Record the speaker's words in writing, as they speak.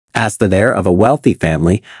As the heir of a wealthy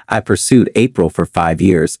family, I pursued April for 5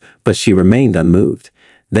 years, but she remained unmoved.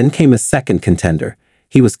 Then came a second contender.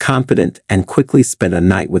 He was confident and quickly spent a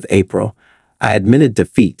night with April. I admitted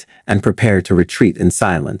defeat and prepared to retreat in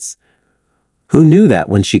silence. Who knew that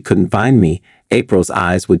when she couldn't find me, April's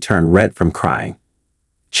eyes would turn red from crying?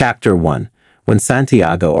 Chapter 1. When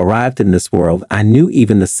Santiago arrived in this world, I knew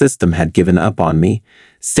even the system had given up on me.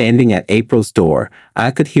 Standing at April's door,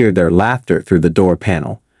 I could hear their laughter through the door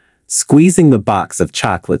panel. Squeezing the box of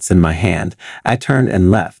chocolates in my hand, I turned and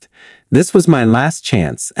left. This was my last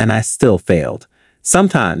chance, and I still failed.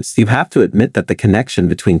 Sometimes you have to admit that the connection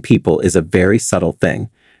between people is a very subtle thing.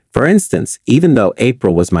 For instance, even though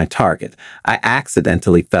April was my target, I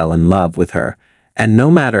accidentally fell in love with her. And no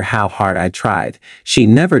matter how hard I tried, she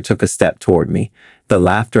never took a step toward me. The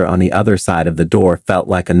laughter on the other side of the door felt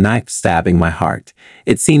like a knife stabbing my heart.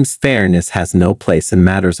 It seems fairness has no place in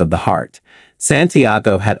matters of the heart.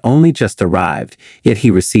 Santiago had only just arrived, yet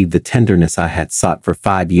he received the tenderness I had sought for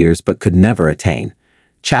 5 years but could never attain.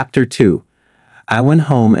 Chapter 2. I went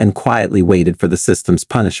home and quietly waited for the system's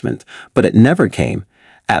punishment, but it never came.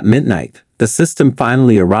 At midnight, the system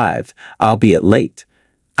finally arrived, albeit late.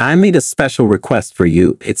 I made a special request for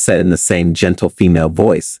you, it said in the same gentle female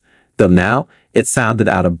voice, though now it sounded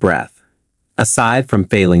out of breath. Aside from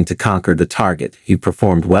failing to conquer the target, you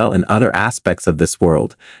performed well in other aspects of this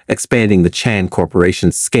world, expanding the Chan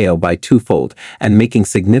Corporation's scale by twofold and making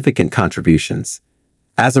significant contributions.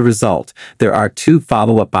 As a result, there are two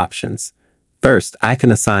follow-up options. First, I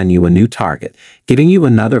can assign you a new target, giving you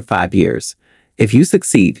another 5 years. If you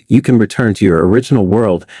succeed, you can return to your original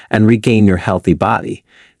world and regain your healthy body.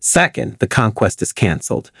 Second, the conquest is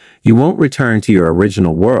canceled. You won't return to your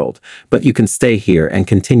original world, but you can stay here and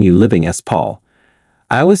continue living as Paul.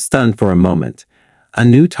 I was stunned for a moment. A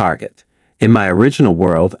new target. In my original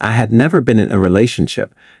world, I had never been in a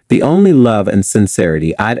relationship. The only love and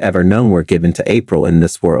sincerity I'd ever known were given to April in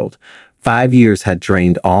this world. 5 years had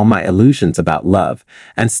drained all my illusions about love,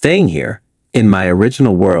 and staying here, in my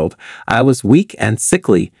original world, I was weak and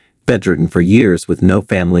sickly, bedridden for years with no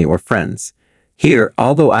family or friends. Here,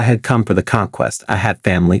 although I had come for the conquest, I had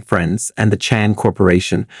family, friends, and the Chan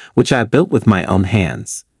Corporation, which I built with my own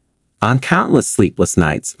hands. On countless sleepless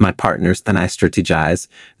nights, my partners and I strategized,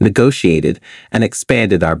 negotiated, and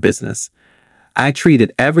expanded our business. I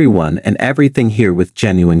treated everyone and everything here with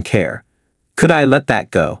genuine care. Could I let that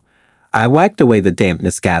go? I wiped away the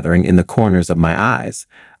dampness gathering in the corners of my eyes.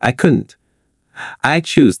 I couldn't. I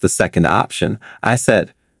choose the second option, I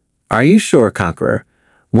said. Are you sure, Conqueror?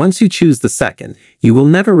 Once you choose the second, you will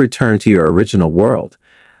never return to your original world.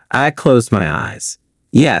 I closed my eyes.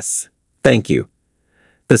 Yes, thank you.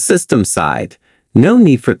 The system sighed. No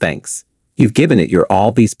need for thanks. You've given it your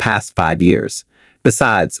all these past 5 years.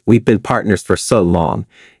 Besides, we've been partners for so long.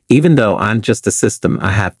 Even though I'm just a system,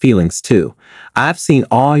 I have feelings too. I've seen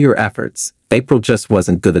all your efforts. April just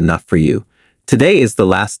wasn't good enough for you. Today is the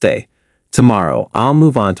last day. Tomorrow, I'll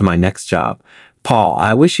move on to my next job. Paul,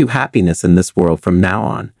 I wish you happiness in this world from now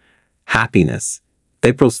on. Happiness.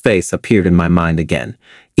 April's face appeared in my mind again.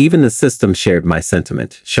 Even the system shared my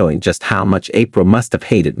sentiment, showing just how much April must have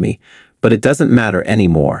hated me. But it doesn't matter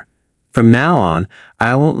anymore. From now on,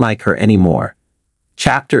 I won't like her anymore.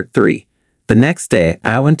 Chapter 3. The next day,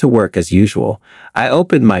 I went to work as usual. I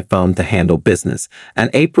opened my phone to handle business, and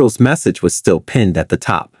April's message was still pinned at the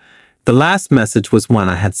top. The last message was one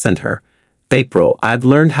I had sent her. April, I've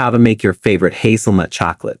learned how to make your favorite hazelnut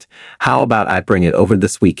chocolate. How about I bring it over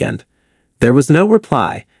this weekend? There was no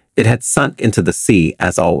reply. It had sunk into the sea,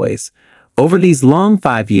 as always. Over these long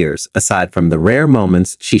 5 years, aside from the rare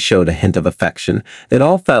moments she showed a hint of affection, it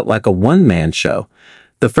all felt like a one-man show.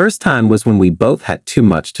 The first time was when we both had too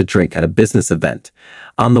much to drink at a business event.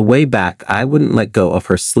 On the way back, I wouldn't let go of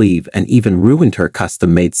her sleeve and even ruined her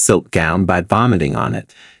custom-made silk gown by vomiting on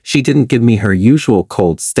it. She didn't give me her usual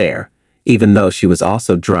cold stare. Even though she was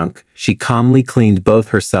also drunk, she calmly cleaned both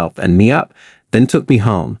herself and me up, then took me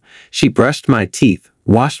home. She brushed my teeth,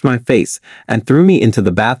 washed my face, and threw me into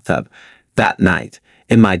the bathtub. That night,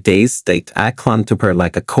 in my dazed state, I clung to her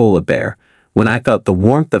like a koala bear. When I felt the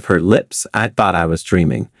warmth of her lips, I thought I was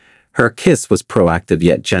dreaming. Her kiss was proactive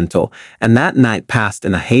yet gentle, and that night passed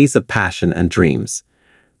in a haze of passion and dreams.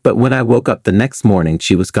 But when I woke up the next morning,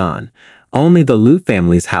 she was gone. Only the Liu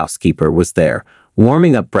family's housekeeper was there,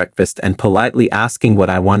 warming up breakfast and politely asking what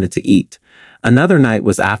I wanted to eat. Another night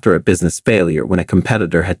was after a business failure when a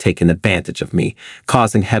competitor had taken advantage of me,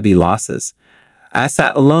 causing heavy losses. I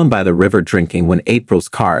sat alone by the river drinking when April's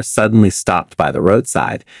car suddenly stopped by the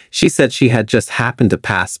roadside. She said she had just happened to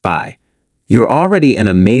pass by. You're already an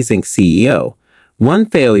amazing CEO. One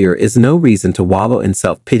failure is no reason to wallow in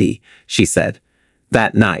self-pity, she said.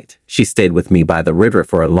 That night, she stayed with me by the river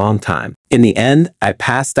for a long time. In the end, I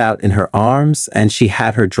passed out in her arms and she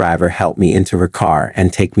had her driver help me into her car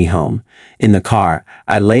and take me home. In the car,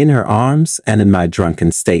 I lay in her arms and in my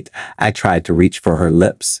drunken state, I tried to reach for her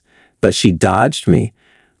lips. But she dodged me.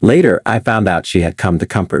 Later, I found out she had come to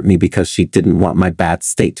comfort me because she didn't want my bad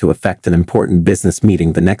state to affect an important business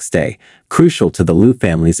meeting the next day, crucial to the Liu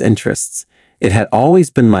family's interests. It had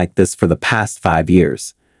always been like this for the past 5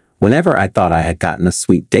 years. Whenever I thought I had gotten a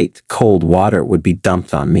sweet date, cold water would be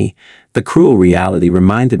dumped on me. The cruel reality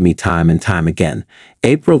reminded me time and time again.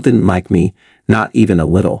 April didn't like me, not even a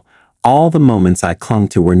little. All the moments I clung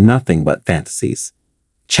to were nothing but fantasies.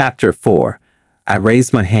 Chapter 4. I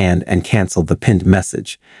raised my hand and canceled the pinned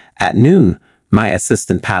message. At noon, my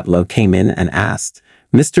assistant Pablo came in and asked,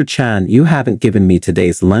 "Mr. Chan, you haven't given me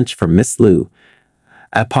today's lunch for Miss Liu."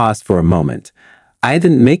 I paused for a moment. I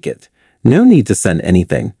didn't make it. No need to send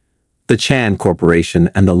anything. The Chan Corporation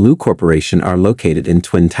and the Liu Corporation are located in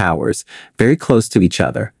twin towers, very close to each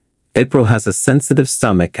other. April has a sensitive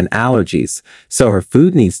stomach and allergies, so her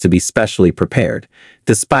food needs to be specially prepared.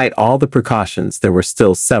 Despite all the precautions, there were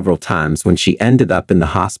still several times when she ended up in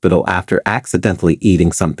the hospital after accidentally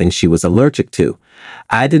eating something she was allergic to.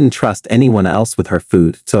 I didn't trust anyone else with her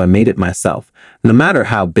food, so I made it myself. No matter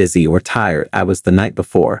how busy or tired I was the night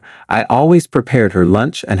before, I always prepared her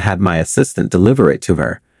lunch and had my assistant deliver it to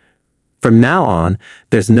her. From now on,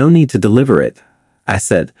 there's no need to deliver it, I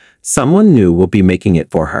said. Someone new will be making it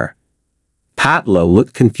for her. Pablo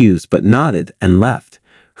looked confused but nodded and left.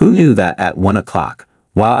 Who knew that at 1 o'clock,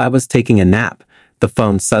 while I was taking a nap, the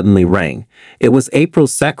phone suddenly rang. It was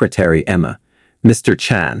April's secretary, Emma. "Mr.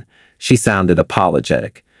 Chan," she sounded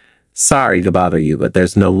apologetic. "Sorry to bother you, but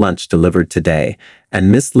there's no lunch delivered today,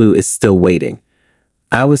 and Miss Liu is still waiting."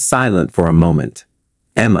 I was silent for a moment.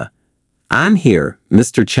 "Emma." "I'm here,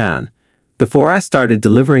 Mr. Chan. Before I started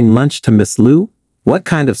delivering lunch to Miss Liu, what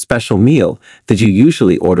kind of special meal did you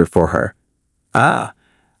usually order for her?" "Ah,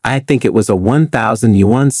 I think it was a 1,000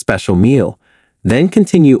 yuan special meal." "Then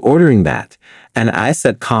continue ordering that." And I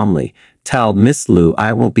said calmly, "Tell Miss Liu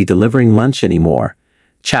I won't be delivering lunch anymore."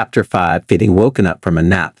 Chapter 5. Getting woken up from a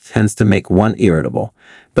nap tends to make one irritable.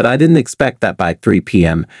 But I didn't expect that by 3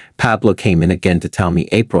 p.m., Pablo came in again to tell me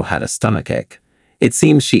April had a stomachache. It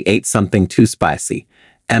seems she ate something too spicy.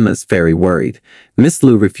 Emma's very worried. "Miss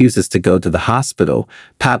Liu refuses to go to the hospital,"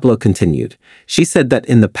 Pablo continued. "She said that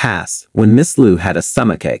in the past, when Miss Liu had a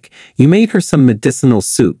stomachache, you made her some medicinal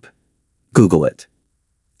soup." Google it.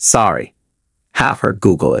 Sorry. Have her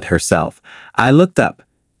Google it herself. I looked up.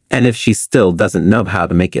 And if she still doesn't know how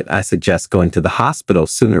to make it, I suggest going to the hospital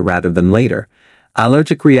sooner rather than later.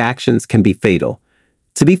 Allergic reactions can be fatal.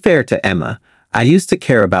 To be fair to Emma, I used to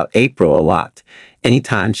care about April a lot.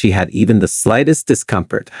 Anytime she had even the slightest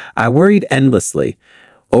discomfort, I worried endlessly.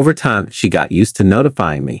 Over time, she got used to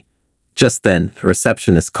notifying me. Just then, the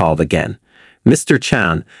receptionist called again. "Mr.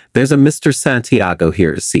 Chan, there's a Mr. Santiago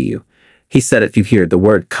here to see you. He said if you hear the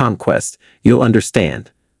word conquest, you'll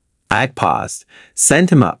understand." I paused.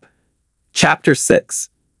 "Send him up." Chapter 6.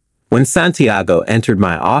 When Santiago entered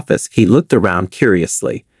my office, he looked around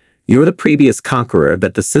curiously. "You're the previous conqueror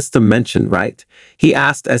that the system mentioned, right?" he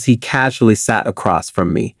asked as he casually sat across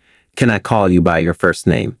from me. "Can I call you by your first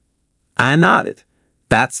name?" I nodded.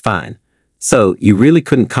 "That's fine." "So, you really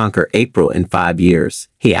couldn't conquer April in 5 years?"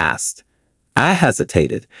 he asked. I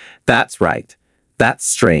hesitated. "That's right. That's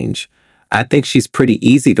strange. I think she's pretty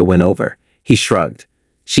easy to win over." He shrugged.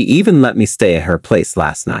 "She even let me stay at her place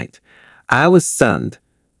last night." I was stunned.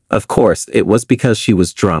 Of course, it was because she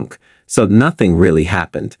was drunk, so nothing really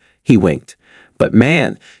happened. He winked. "But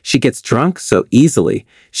man, she gets drunk so easily.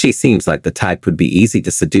 She seems like the type would be easy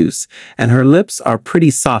to seduce, and her lips are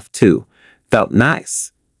pretty soft too. Felt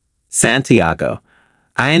nice." "Santiago."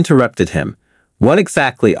 I interrupted him. "What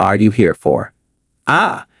exactly are you here for?"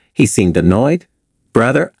 "Ah," he seemed annoyed.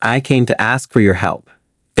 "Brother, I came to ask for your help.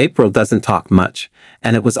 April doesn't talk much,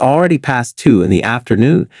 and it was already past 2 in the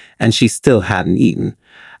afternoon, and she still hadn't eaten.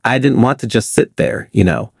 I didn't want to just sit there, you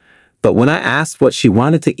know. But when I asked what she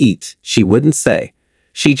wanted to eat, she wouldn't say.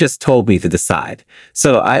 She just told me to decide.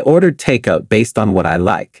 So I ordered takeout based on what I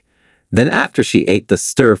like. Then after she ate the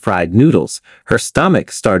stir-fried noodles, her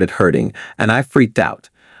stomach started hurting, and I freaked out.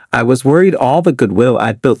 I was worried all the goodwill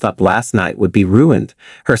I'd built up last night would be ruined.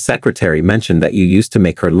 Her secretary mentioned that you used to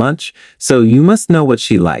make her lunch, so you must know what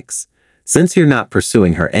she likes. Since you're not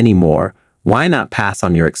pursuing her anymore, why not pass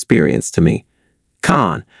on your experience to me? Come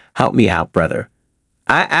on, help me out, brother.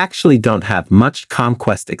 I actually don't have much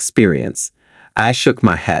conquest experience. I shook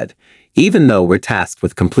my head. Even though we're tasked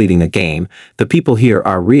with completing a game, the people here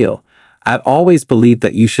are real. I've always believed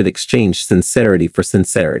that you should exchange sincerity for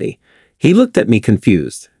sincerity. He looked at me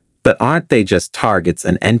confused. But aren't they just targets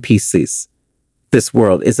and NPCs? This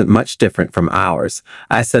world isn't much different from ours,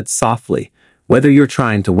 I said softly. Whether you're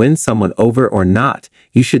trying to win someone over or not,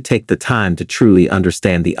 you should take the time to truly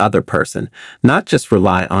understand the other person, not just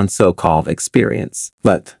rely on so-called experience.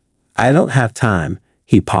 But I don't have time,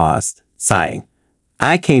 he paused, sighing.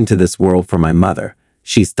 I came to this world for my mother.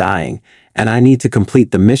 She's dying, and I need to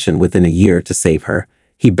complete the mission within a year to save her.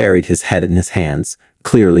 He buried his head in his hands,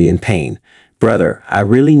 clearly in pain. Brother, I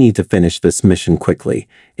really need to finish this mission quickly.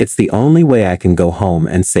 It's the only way I can go home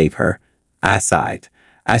and save her. I sighed.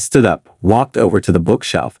 I stood up, walked over to the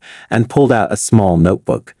bookshelf, and pulled out a small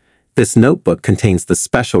notebook. This notebook contains the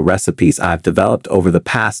special recipes I've developed over the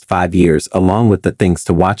past 5 years, along with the things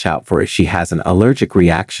to watch out for if she has an allergic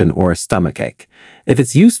reaction or a stomachache. If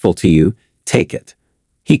it's useful to you, take it.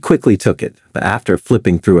 He quickly took it, but after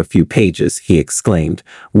flipping through a few pages, he exclaimed,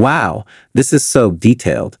 "Wow, this is so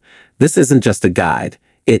detailed. This isn't just a guide,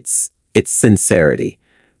 it's sincerity."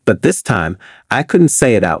 But this time, I couldn't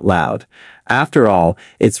say it out loud. After all,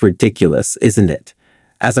 it's ridiculous, isn't it?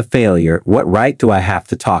 As a failure, what right do I have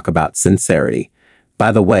to talk about sincerity?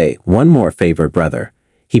 By the way, one more favor, brother.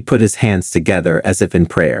 He put his hands together as if in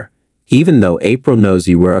prayer. Even though April knows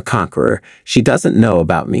you were a conqueror, she doesn't know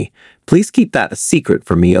about me. Please keep that a secret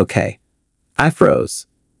from me, okay? I froze.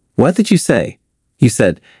 What did you say? You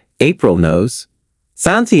said, April knows?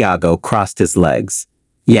 Santiago crossed his legs.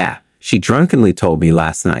 Yeah, she drunkenly told me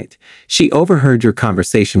last night. She overheard your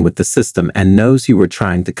conversation with the system and knows you were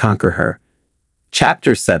trying to conquer her.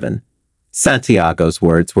 Chapter 7. Santiago's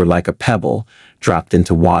words were like a pebble dropped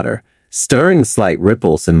into water, stirring slight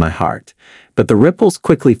ripples in my heart. But the ripples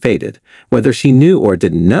quickly faded. Whether she knew or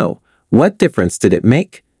didn't know, what difference did it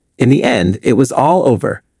make? In the end, it was all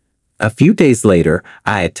over. A few days later,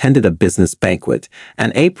 I attended a business banquet,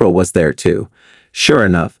 and April was there too. Sure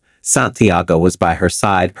enough, Santiago was by her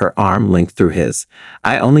side, her arm linked through his.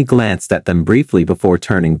 I only glanced at them briefly before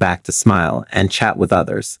turning back to smile and chat with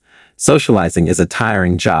others. Socializing is a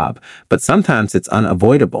tiring job, but sometimes it's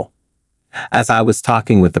unavoidable. As I was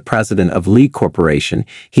talking with the president of Lee Corporation,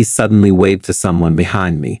 he suddenly waved to someone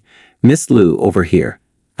behind me. "Miss Liu, over here."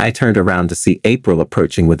 I turned around to see April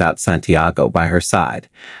approaching without Santiago by her side.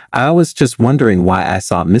 I was just wondering why I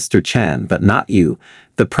saw Mr. Chan, but not you,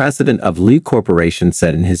 the president of Lee Corporation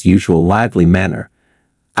said in his usual lively manner.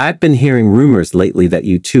 "I've been hearing rumors lately that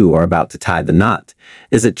you two are about to tie the knot.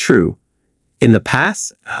 Is it true?" In the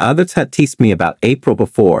past, others had teased me about April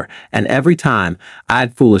before, and every time,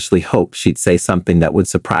 I'd foolishly hoped she'd say something that would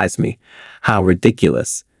surprise me. How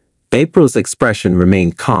ridiculous. April's expression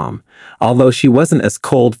remained calm. Although she wasn't as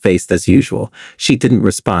cold-faced as usual, she didn't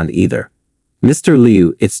respond either. "Mr.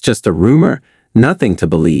 Liu, it's just a rumor, nothing to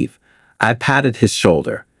believe." I patted his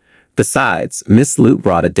shoulder. "Besides, Miss Liu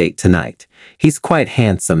brought a date tonight. He's quite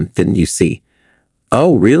handsome, didn't you see?"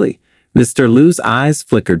 "Oh, really?" Mr. Liu's eyes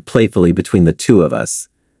flickered playfully between the two of us.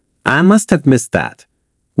 I must have missed that.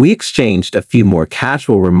 We exchanged a few more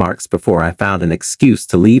casual remarks before I found an excuse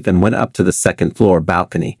to leave and went up to the second-floor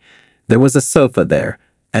balcony. There was a sofa there,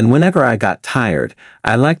 and whenever I got tired,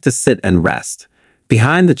 I liked to sit and rest.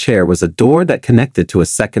 Behind the chair was a door that connected to a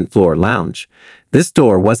second-floor lounge. This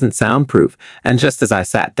door wasn't soundproof, and just as I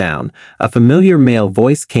sat down, a familiar male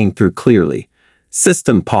voice came through clearly.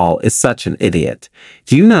 "System Paul is such an idiot.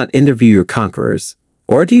 Do you not interview your conquerors?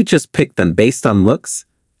 Or do you just pick them based on looks?"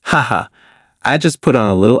 Haha. I just put on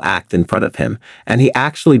a little act in front of him, and he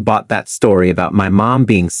actually bought that story about my mom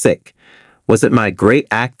being sick. Was it my great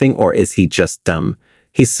acting, or is he just dumb?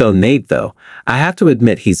 He's so naive, though. I have to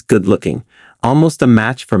admit he's good-looking. Almost a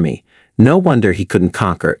match for me. No wonder he couldn't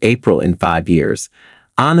conquer April in 5 years.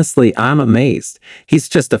 Honestly, I'm amazed. He's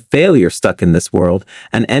just a failure stuck in this world,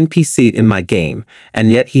 an NPC in my game,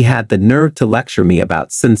 and yet he had the nerve to lecture me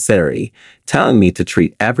about sincerity, telling me to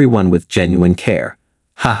treat everyone with genuine care.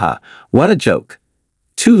 Haha, what a joke.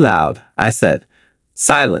 "Too loud," I said.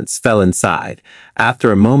 Silence fell inside.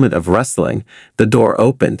 After a moment of rustling, the door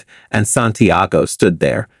opened, and Santiago stood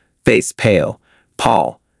there, face pale.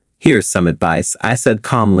 "Paul, here's some advice," I said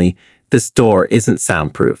calmly. "This door isn't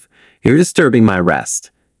soundproof. You're disturbing my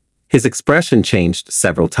rest." His expression changed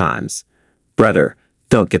several times. "Brother,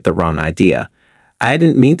 don't get the wrong idea. I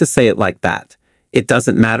didn't mean to say it like that. It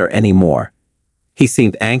doesn't matter anymore." He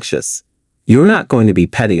seemed anxious. "You're not going to be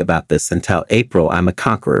petty about this and tell April I'm a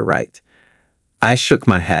conqueror, right?" I shook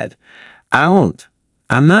my head. "I won't.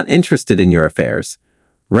 I'm not interested in your affairs.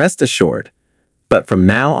 Rest assured. But from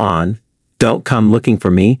now on, Don't come looking for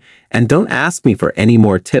me, and don't ask me for any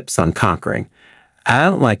more tips on conquering. I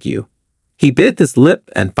don't like you." He bit his lip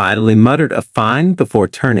and finally muttered a fine before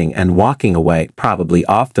turning and walking away, probably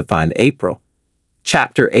off to find April.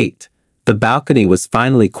 Chapter 8. The balcony was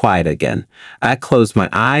finally quiet again. I closed my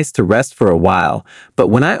eyes to rest for a while, but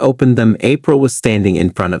when I opened them, April was standing in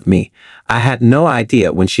front of me. I had no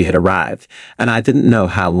idea when she had arrived, and I didn't know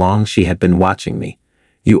how long she had been watching me.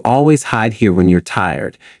 "You always hide here when you're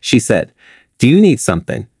tired," she said. "Do you need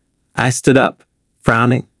something?" I stood up,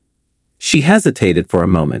 frowning. She hesitated for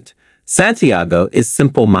a moment. "Santiago is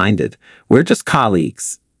simple-minded. We're just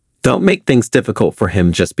colleagues. Don't make things difficult for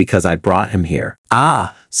him just because I brought him here."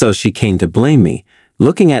 Ah, so she came to blame me.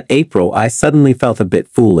 Looking at April, I suddenly felt a bit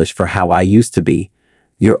foolish for how I used to be.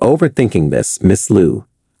 "You're overthinking this, Miss Liu."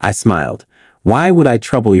 I smiled. "Why would I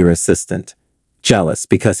trouble your assistant? Jealous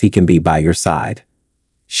because he can be by your side?"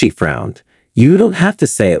 She frowned. "You don't have to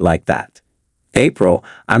say it like that." "April,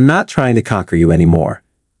 I'm not trying to conquer you anymore."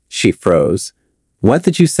 She froze. "What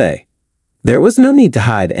did you say?" "There was no need to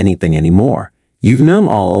hide anything anymore. You've known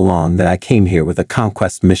all along that I came here with a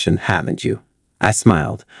conquest mission, haven't you?" I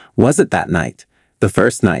smiled. "Was it that night? The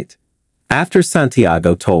first night?" After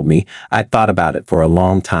Santiago told me, I thought about it for a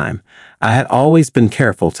long time. I had always been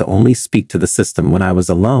careful to only speak to the system when I was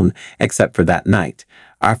alone, except for that night,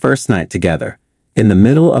 our first night together. In the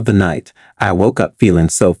middle of the night, I woke up feeling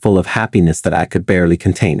so full of happiness that I could barely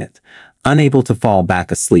contain it. Unable to fall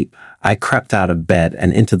back asleep, I crept out of bed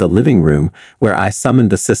and into the living room where I summoned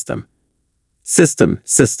the system.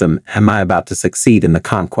 System, am I about to succeed in the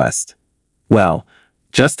conquest?" "Well,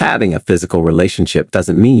 just having a physical relationship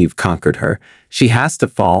doesn't mean you've conquered her. She has to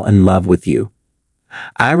fall in love with you."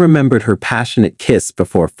 I remembered her passionate kiss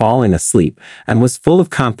before falling asleep and was full of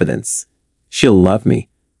confidence. "She'll love me."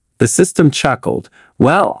 The system chuckled.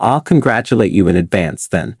 "Well, I'll congratulate you in advance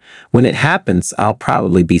then. When it happens, I'll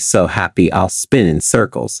probably be so happy I'll spin in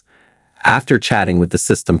circles." After chatting with the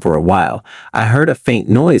system for a while, I heard a faint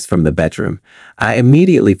noise from the bedroom. I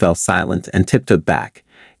immediately fell silent and tiptoed back.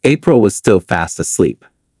 April was still fast asleep.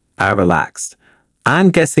 I relaxed.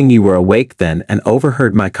 "I'm guessing you were awake then and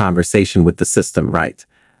overheard my conversation with the system, right?"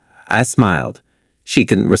 I smiled. She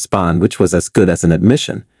couldn't respond, which was as good as an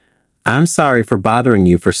admission. "I'm sorry for bothering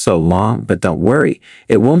you for so long, but don't worry,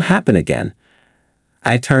 it won't happen again."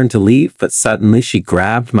 I turned to leave, but suddenly she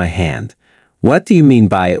grabbed my hand. "What do you mean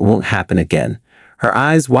by it won't happen again?" Her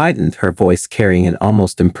eyes widened, her voice carrying an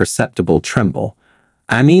almost imperceptible tremble.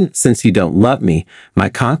 "I mean, since you don't love me, my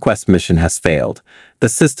conquest mission has failed. The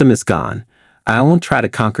system is gone. I won't try to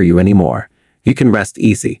conquer you anymore. You can rest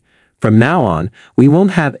easy. From now on, we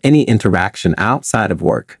won't have any interaction outside of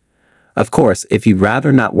work. Of course, if you'd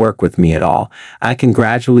rather not work with me at all, I can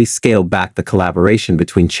gradually scale back the collaboration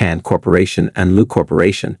between Chan Corporation and Lu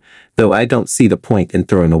Corporation, though I don't see the point in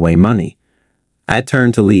throwing away money." I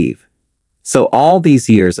turned to leave. "So all these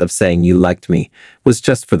years of saying you liked me was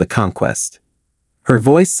just for the conquest?" Her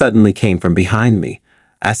voice suddenly came from behind me.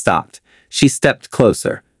 I stopped. She stepped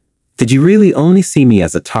closer. "Did you really only see me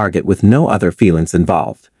as a target with no other feelings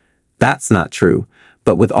involved?" "That's not true.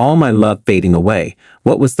 But with all my love fading away,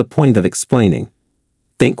 what was the point of explaining?"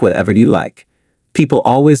 "Think whatever you like. People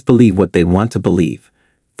always believe what they want to believe.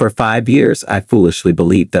 For 5 years, I foolishly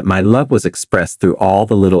believed that my love was expressed through all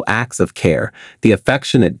the little acts of care, the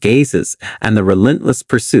affectionate gazes, and the relentless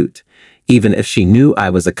pursuit. Even if she knew I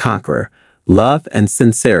was a conqueror, love and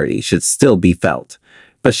sincerity should still be felt.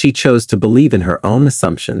 But she chose to believe in her own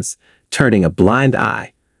assumptions, turning a blind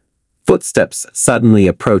eye." Footsteps suddenly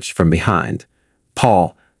approached from behind.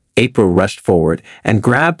 "Paul." April rushed forward and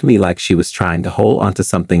grabbed me like she was trying to hold onto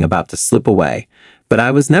something about to slip away. But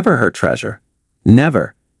I was never her treasure.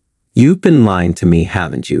 Never. "You've been lying to me,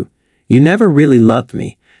 haven't you? You never really loved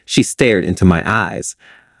me." She stared into my eyes.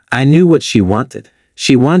 I knew what she wanted.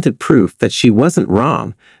 She wanted proof that she wasn't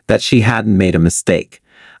wrong, that she hadn't made a mistake.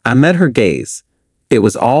 I met her gaze. "It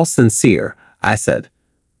was all sincere," I said.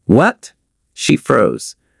 "What?" She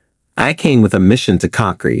froze. "I came with a mission to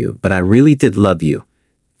conquer you, but I really did love you.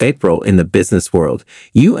 April, in the business world,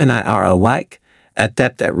 you and I are alike.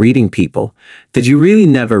 Adept at reading people. Did you really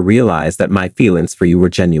never realize that my feelings for you were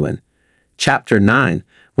genuine?" Chapter 9.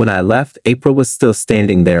 When I left, April was still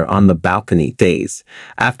standing there on the balcony, dazed.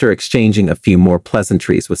 After exchanging a few more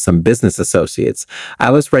pleasantries with some business associates, I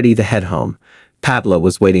was ready to head home. Pablo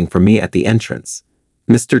was waiting for me at the entrance.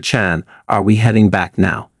 "Mr. Chan, are we heading back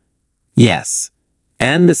now?" "Yes."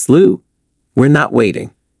 "And Miss Liu?" "We're not waiting."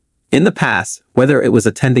 In the past, whether it was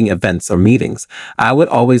attending events or meetings, I would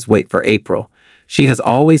always wait for April. She has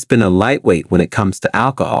always been a lightweight when it comes to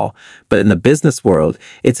alcohol, but in the business world,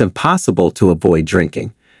 it's impossible to avoid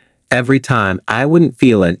drinking. Every time, I wouldn't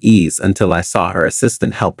feel at ease until I saw her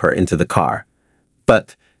assistant help her into the car.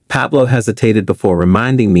 But Pablo hesitated before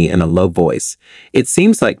reminding me in a low voice, "It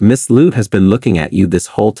seems like Miss Lou has been looking at you this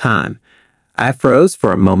whole time." I froze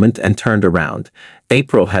for a moment and turned around.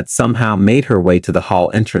 April had somehow made her way to the hall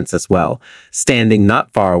entrance as well, standing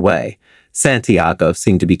not far away. Santiago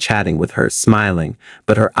seemed to be chatting with her, smiling,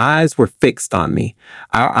 but her eyes were fixed on me.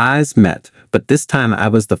 Our eyes met, but this time I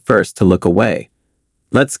was the first to look away.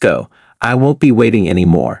 "Let's go. I won't be waiting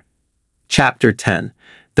anymore." Chapter 10.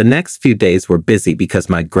 The next few days were busy because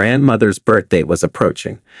my grandmother's birthday was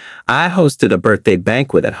approaching. I hosted a birthday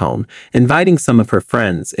banquet at home, inviting some of her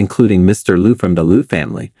friends, including Mr. Lou from the Lou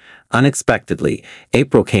family. Unexpectedly,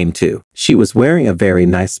 April came too. She was wearing a very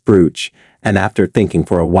nice brooch, and after thinking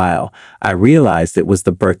for a while, I realized it was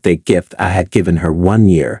the birthday gift I had given her 1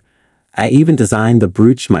 year. I even designed the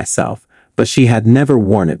brooch myself, but she had never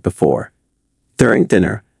worn it before. During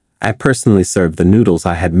dinner, I personally served the noodles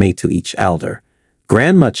I had made to each elder.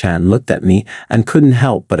 Grandma Chan looked at me and couldn't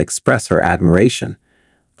help but express her admiration.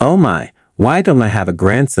 "Oh my, why don't I have a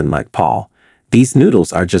grandson like Paul? These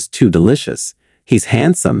noodles are just too delicious. He's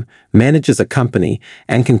handsome, manages a company,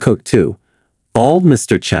 and can cook too." "Old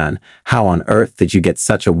Mr. Chan, how on earth did you get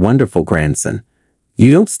such a wonderful grandson?"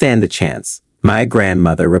 "You don't stand a chance," my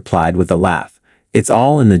grandmother replied with a laugh. "It's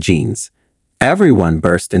all in the genes." Everyone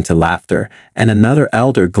burst into laughter, and another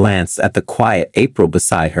elder glanced at the quiet April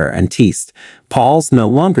beside her and teased, "Paul's no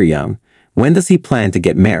longer young. When does he plan to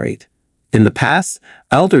get married?" In the past,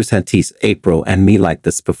 elders had teased April and me like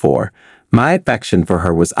this before. My affection for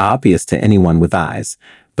her was obvious to anyone with eyes,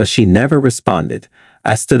 but she never responded.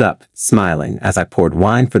 I stood up, smiling, as I poured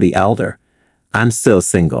wine for the elder. "I'm still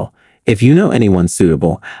single. If you know anyone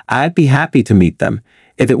suitable, I'd be happy to meet them.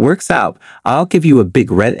 If it works out, I'll give you a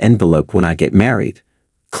big red envelope when I get married."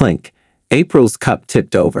 Clink. April's cup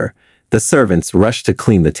tipped over. The servants rushed to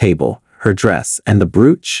clean the table, her dress, and the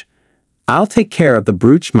brooch. "I'll take care of the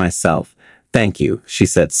brooch myself. Thank you," she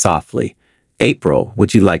said softly. "April,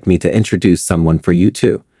 would you like me to introduce someone for you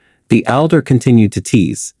too?" The elder continued to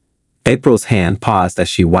tease. April's hand paused as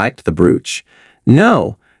she wiped the brooch.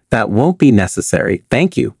 "No, that won't be necessary,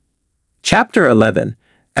 thank you." Chapter 11.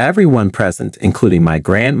 Everyone present, including my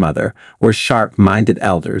grandmother, were sharp-minded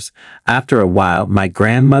elders. After a while, my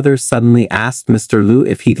grandmother suddenly asked Mr. Lou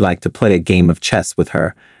if he'd like to play a game of chess with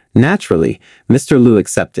her. Naturally, Mr. Lou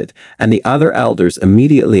accepted, and the other elders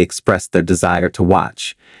immediately expressed their desire to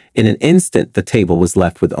watch. In an instant, the table was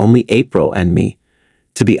left with only April and me.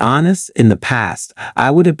 To be honest, in the past, I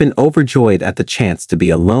would have been overjoyed at the chance to be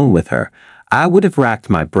alone with her. I would have racked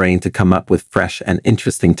my brain to come up with fresh and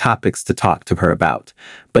interesting topics to talk to her about.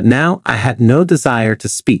 But now I had no desire to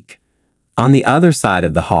speak. On the other side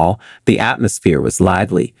of the hall, the atmosphere was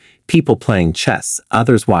lively, people playing chess,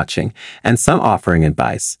 others watching, and some offering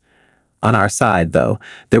advice. On our side, though,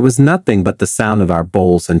 there was nothing but the sound of our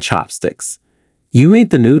bowls and chopsticks. "You made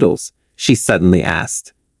the noodles?" she suddenly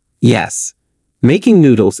asked. "Yes. Making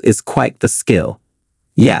noodles is quite the skill."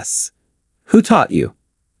 "Yes. Who taught you?"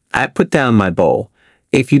 I put down my bowl.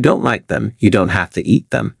 "If you don't like them, you don't have to eat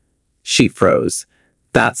them." She froze.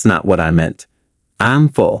 "That's not what I meant. I'm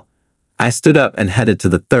full." I stood up and headed to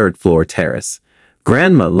the third-floor terrace.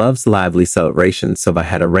 Grandma loves lively celebrations, so I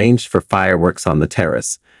had arranged for fireworks on the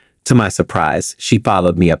terrace. To my surprise, she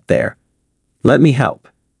followed me up there. "Let me help."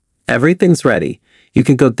 "Everything's ready. You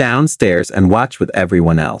can go downstairs and watch with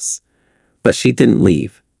everyone else." But she didn't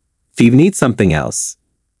leave. "Do you need something else?"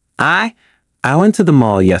 I went to the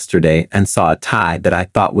mall yesterday and saw a tie that I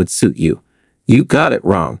thought would suit you." "You got it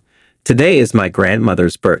wrong. Today is my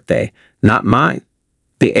grandmother's birthday, not mine."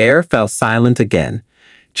 The air fell silent again.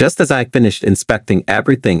 Just as I finished inspecting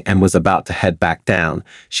everything and was about to head back down,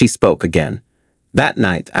 she spoke again. "That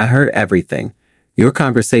night, I heard everything. Your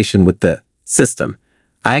conversation with the system.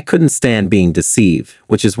 I couldn't stand being deceived,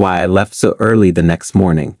 which is why I left so early the next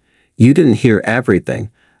morning." "You didn't hear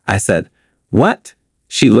everything." I said. "What?"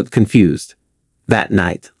 She looked confused. That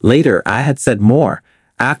night, later, I had said more.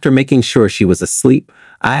 After making sure she was asleep,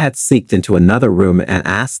 I had sneaked into another room and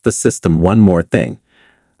asked the system one more thing.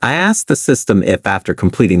 I asked the system if, after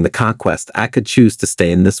completing the conquest, I could choose to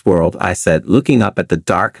stay in this world, I said, looking up at the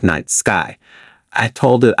dark night sky. I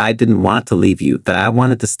told it I didn't want to leave you, that I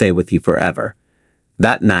wanted to stay with you forever.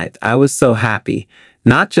 That night, I was so happy,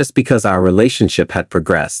 not just because our relationship had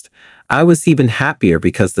progressed. I was even happier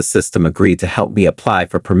because the system agreed to help me apply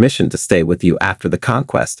for permission to stay with you after the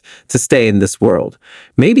conquest, to stay in this world.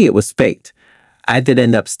 Maybe it was fate. I did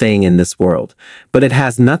end up staying in this world, but it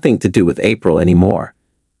has nothing to do with April anymore.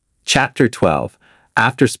 Chapter 12.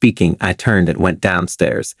 After speaking, I turned and went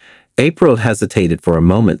downstairs. April hesitated for a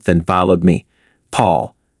moment, then followed me.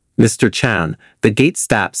 Paul. Mr. Chan, the gate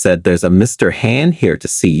staff said there's a Mr. Han here to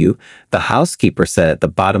see you, the housekeeper said at the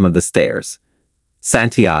bottom of the stairs.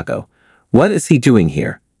 Santiago. What is he doing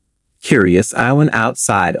here? Curious, I went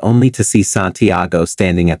outside only to see Santiago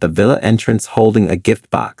standing at the villa entrance holding a gift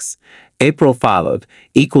box. April followed,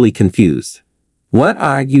 equally confused. What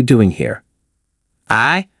are you doing here?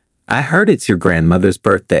 I heard it's your grandmother's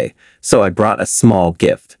birthday, so I brought a small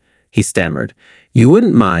gift, he stammered. You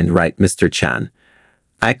wouldn't mind, right, Mr. Chan?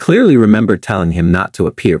 I clearly remember telling him not to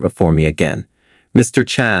appear before me again. Mr.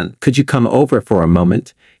 Chan, could you come over for a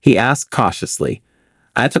moment? He asked cautiously.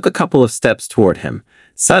 I took a couple of steps toward him.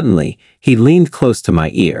 Suddenly, he leaned close to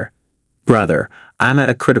my ear. Brother, I'm at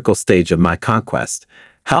a critical stage of my conquest.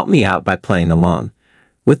 Help me out by playing along.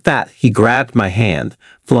 With that, he grabbed my hand,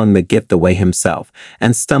 flung the gift away himself,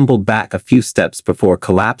 and stumbled back a few steps before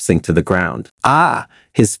collapsing to the ground. Ah!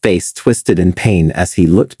 His face twisted in pain as he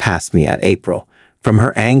looked past me at April. From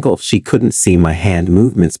her angle, she couldn't see my hand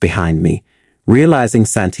movements behind me. Realizing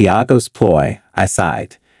Santiago's ploy, I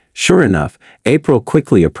sighed. Sure enough, April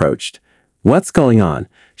quickly approached. What's going on?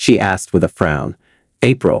 She asked with a frown.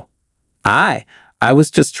 April. I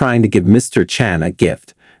was just trying to give Mr. Chan a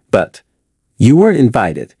gift, but... You weren't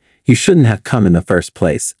invited. You shouldn't have come in the first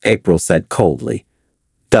place, April said coldly.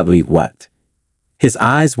 What? His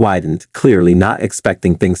eyes widened, clearly not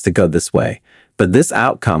expecting things to go this way. But this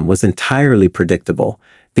outcome was entirely predictable.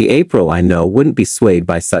 The April I know wouldn't be swayed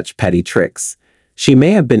by such petty tricks. She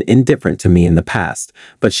may have been indifferent to me in the past,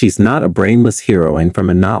 but she's not a brainless heroine from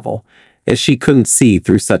a novel. If she couldn't see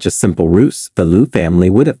through such a simple ruse, the Liu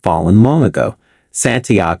family would have fallen long ago.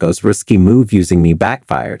 Santiago's risky move using me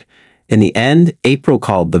backfired. In the end, April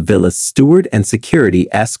called the villa's steward and security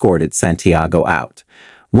escorted Santiago out.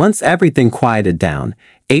 Once everything quieted down,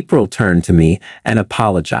 April turned to me and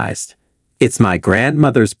apologized. It's my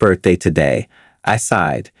grandmother's birthday today, I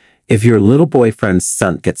sighed. If your little boyfriend's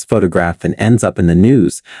stunt gets photographed and ends up in the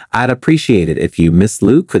news, I'd appreciate it if you, Miss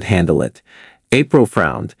Liu, could handle it. April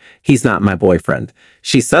frowned. He's not my boyfriend.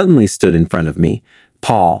 She suddenly stood in front of me.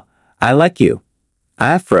 Paul, I like you.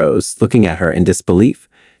 I froze, looking at her in disbelief.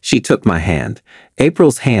 She took my hand.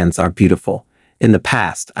 April's hands are beautiful. In the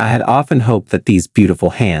past, I had often hoped that these beautiful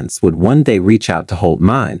hands would one day reach out to hold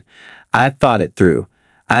mine. I had thought it through.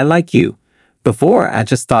 I like you. Before, I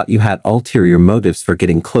just thought you had ulterior motives for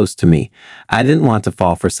getting close to me. I didn't want to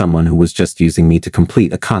fall for someone who was just using me to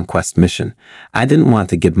complete a conquest mission. I didn't want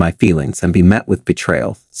to give my feelings and be met with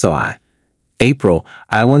betrayal, so April,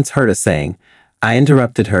 I once heard a saying. I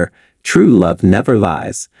interrupted her. True love never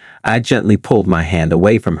lies. I gently pulled my hand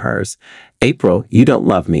away from hers. April, you don't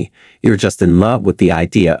love me. You're just in love with the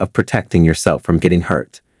idea of protecting yourself from getting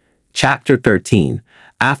hurt. Chapter 13.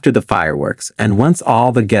 After the fireworks, and once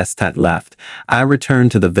all the guests had left, I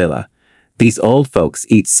returned to the villa. These old folks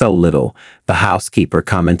eat so little, the housekeeper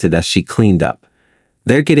commented as she cleaned up.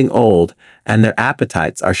 They're getting old, and their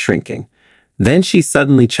appetites are shrinking. Then she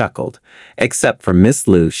suddenly chuckled. Except for Miss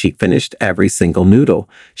Liu, she finished every single noodle.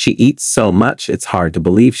 She eats so much it's hard to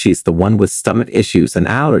believe she's the one with stomach issues and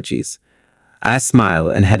allergies. I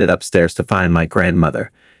smiled and headed upstairs to find my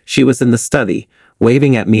grandmother. She was in the study,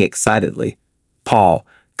 waving at me excitedly. Paul,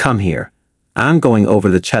 come here. I'm going over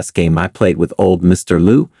the chess game I played with old Mr.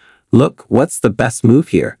 Liu. Look, what's the best move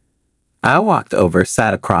here? I walked over,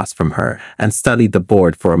 sat across from her, and studied the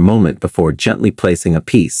board for a moment before gently placing a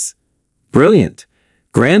piece. Brilliant.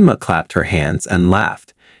 Grandma clapped her hands and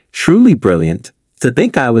laughed. Truly brilliant. To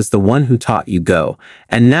think I was the one who taught you Go,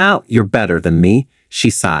 and now you're better than me, she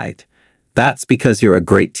sighed. That's because you're a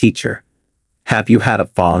great teacher. Have you had a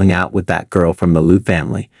falling out with that girl from the Liu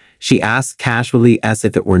family? She asked casually as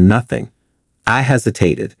if it were nothing. I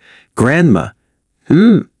hesitated. Grandma.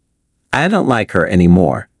 I don't like her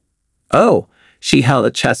anymore. Oh. She held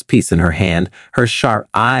a chess piece in her hand, her sharp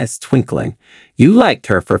eyes twinkling. You liked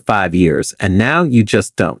her for 5 years, and now you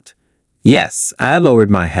just don't. Yes, I lowered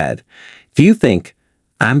my head. Do you think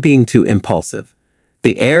I'm being too impulsive?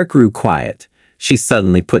 The air grew quiet. She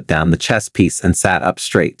suddenly put down the chess piece and sat up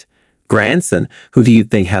straight. Grandson, who do you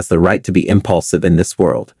think has the right to be impulsive in this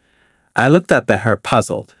world? I looked up at her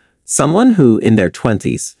puzzled. Someone who, in their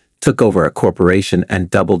 20s, took over a corporation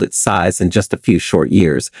and doubled its size in just a few short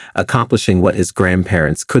years, accomplishing what his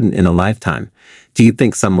grandparents couldn't in a lifetime. Do you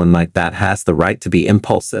think someone like that has the right to be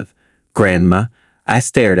impulsive? Grandma, I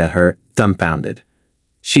stared at her, dumbfounded.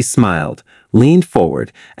 She smiled, leaned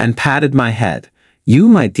forward, and patted my head. You,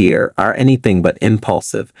 my dear, are anything but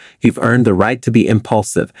impulsive. You've earned the right to be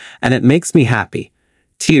impulsive, and it makes me happy.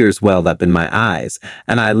 Tears welled up in my eyes,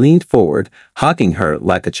 and I leaned forward, hugging her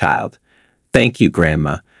like a child. Thank you,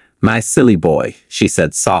 Grandma. My silly boy, she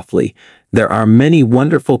said softly, there are many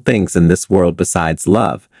wonderful things in this world besides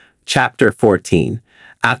love. Chapter 14.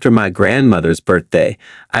 After my grandmother's birthday,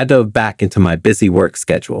 I dove back into my busy work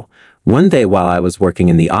schedule. One day while I was working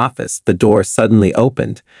in the office, the door suddenly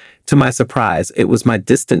opened. To my surprise, it was my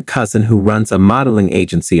distant cousin who runs a modeling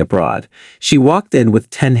agency abroad. She walked in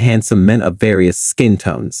with 10 handsome men of various skin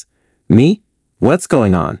tones. Me? What's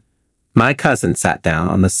going on? My cousin sat down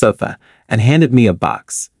on the sofa and handed me a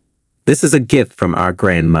box. This is a gift from our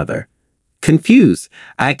grandmother. Confused,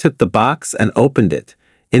 I took the box and opened it.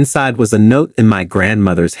 Inside was a note in my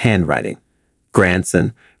grandmother's handwriting.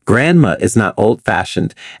 Grandson, Grandma is not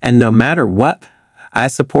old-fashioned, and no matter what, I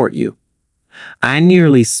support you. I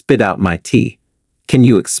nearly spit out my tea. Can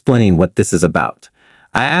you explain what this is about?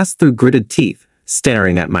 I asked through gritted teeth,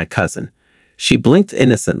 staring at my cousin. She blinked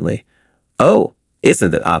innocently. Oh,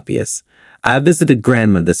 isn't it obvious? I visited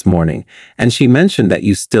Grandma this morning, and she mentioned that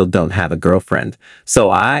you still don't have a girlfriend, so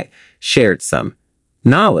I shared some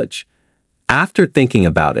knowledge. After thinking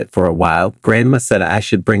about it for a while, Grandma said I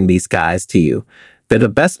should bring these guys to you. They're the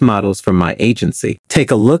best models from my agency.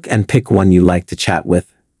 Take a look and pick one you like to chat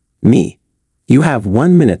with. Me. You have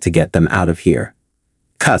 1 minute to get them out of here.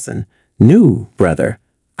 Cousin. No, brother.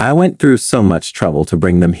 I went through so much trouble to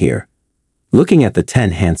bring them here. Looking at the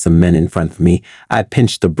 10 handsome men in front of me, I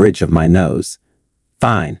pinched the bridge of my nose.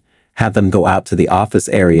 Fine. Have them go out to the office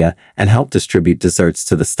area and help distribute desserts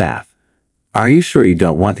to the staff. Are you sure you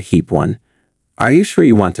don't want to keep one? Are you sure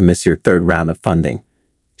you want to miss your third round of funding?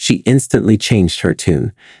 She instantly changed her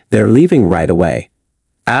tune. They're leaving right away.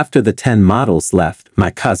 After the 10 models left, my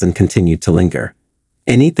cousin continued to linger.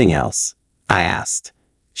 Anything else? I asked.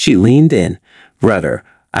 She leaned in. Brother,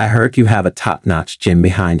 I heard you have a top-notch gym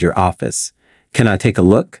behind your office. Can I take a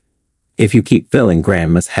look? If you keep filling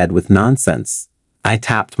Grandma's head with nonsense. I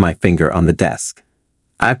tapped my finger on the desk.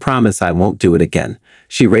 I promise I won't do it again.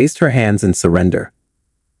 She raised her hands in surrender.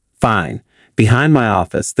 Fine. Behind my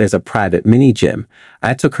office, there's a private mini-gym.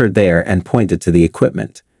 I took her there and pointed to the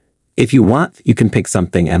equipment. If you want, you can pick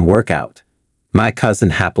something and work out. My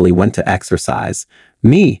cousin happily went to exercise.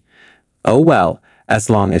 Me? Oh well, as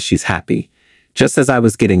long as she's happy. Just as I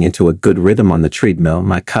was getting into a good rhythm on the treadmill,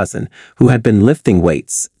 my cousin, who had been lifting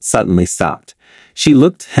weights, suddenly stopped. She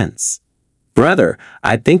looked tense. Brother,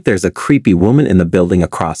 I think there's a creepy woman in the building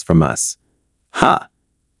across from us. Ha!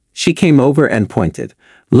 She came over and pointed.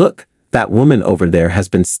 Look, that woman over there has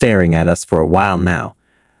been staring at us for a while now.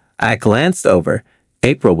 I glanced over.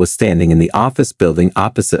 April was standing in the office building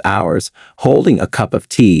opposite ours, holding a cup of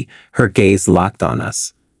tea, her gaze locked on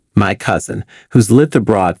us. My cousin, who's lived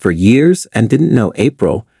abroad for years and didn't know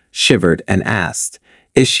April, shivered and asked,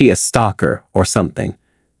 is she a stalker or something?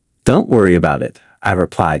 Don't worry about it, I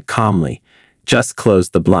replied calmly. Just close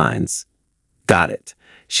the blinds. Got it.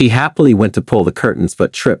 She happily went to pull the curtains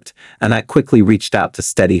but tripped, and I quickly reached out to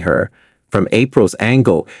steady her. From April's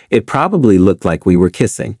angle, it probably looked like we were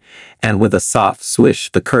kissing, and with a soft swish,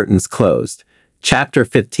 the curtains closed. Chapter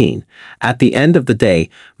 15. At the end of the day,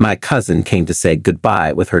 my cousin came to say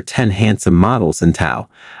goodbye with her 10 handsome models in tow.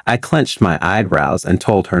 I clenched my eyebrows and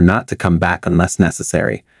told her not to come back unless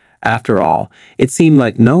necessary. After all, it seemed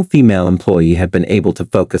like no female employee had been able to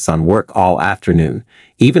focus on work all afternoon.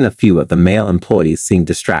 Even a few of the male employees seemed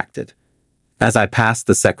distracted. As I passed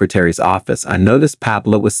the secretary's office, I noticed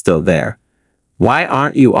Pablo was still there. Why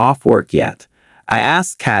aren't you off work yet? I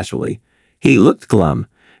asked casually. He looked glum.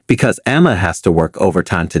 Because Emma has to work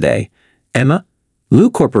overtime today. Emma?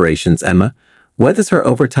 Lou Corporation's Emma? What does her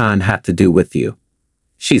overtime have to do with you?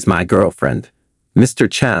 She's my girlfriend.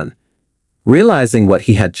 Mr. Chen. Realizing what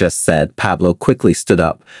he had just said, Pablo quickly stood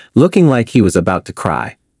up, looking like he was about to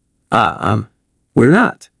cry. We're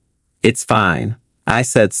not. It's fine, I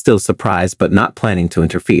said, still surprised but not planning to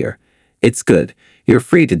interfere. It's good. You're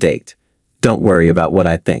free to date. Don't worry about what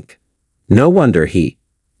I think. No wonder he.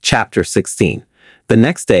 Chapter 16. The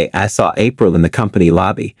next day, I saw April in the company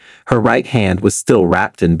lobby. Her right hand was still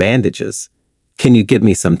wrapped in bandages. Can you give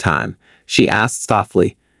me some time? She asked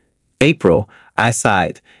softly. April, I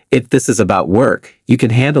sighed. If this is about work, you can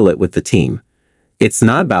handle it with the team. It's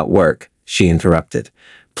not about work, she interrupted.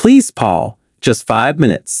 Please, Paul, just 5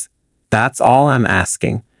 minutes. That's all I'm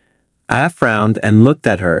asking. I frowned and looked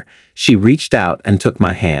at her. She reached out and took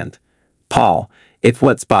my hand. Paul, if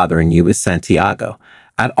what's bothering you is Santiago,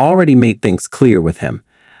 I'd already made things clear with him.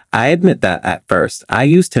 I admit that at first, I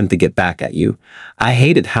used him to get back at you. I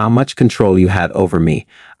hated how much control you had over me.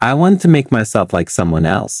 I wanted to make myself like someone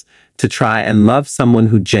else, to try and love someone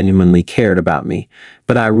who genuinely cared about me.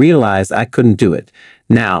 But I realized I couldn't do it.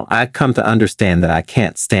 Now, I've come to understand that I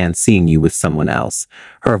can't stand seeing you with someone else.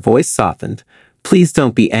 Her voice softened. Please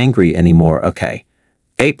don't be angry anymore, okay?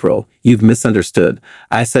 April, you've misunderstood,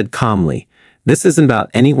 I said calmly. This isn't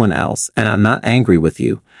about anyone else, and I'm not angry with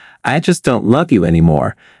you. I just don't love you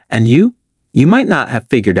anymore. And you? You might not have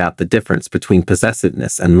figured out the difference between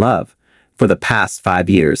possessiveness and love. For the past 5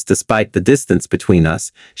 years, despite the distance between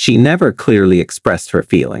us, she never clearly expressed her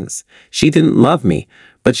feelings. She didn't love me,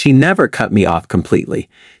 but she never cut me off completely.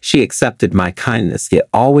 She accepted my kindness, yet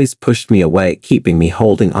always pushed me away, keeping me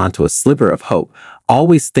holding onto a sliver of hope,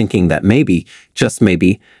 always thinking that maybe, just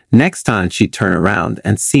maybe, next time she'd turn around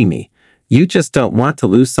and see me. You just don't want to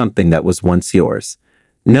lose something that was once yours.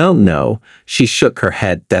 No, no, she shook her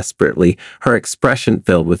head desperately, her expression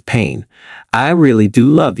filled with pain. I really do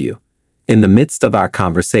love you. In the midst of our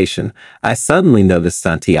conversation, I suddenly noticed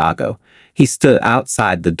Santiago. He stood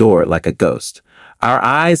outside the door like a ghost. Our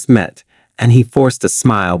eyes met, and he forced a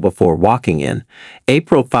smile before walking in.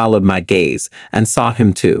 April followed my gaze and saw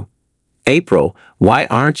him too. April, why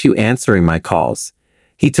aren't you answering my calls?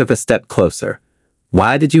 He took a step closer.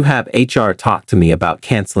 Why did you have HR talk to me about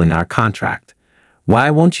canceling our contract?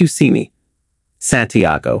 Why won't you see me?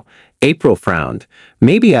 Santiago. April frowned.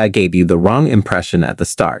 Maybe I gave you the wrong impression at the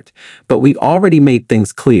start, but we've already made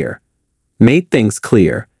things clear. Made things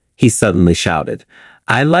clear, he suddenly shouted.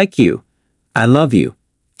 I like you. I love you.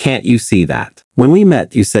 Can't you see that? When we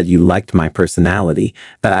met, you said you liked my personality,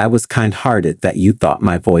 that I was kind-hearted, that you thought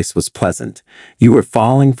my voice was pleasant. You were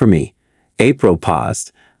falling for me. April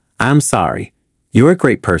paused. I'm sorry. You're a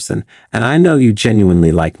great person, and I know you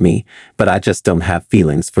genuinely like me, but I just don't have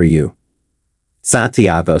feelings for you.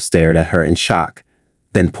 Santiago stared at her in shock,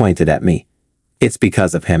 then pointed at me. It's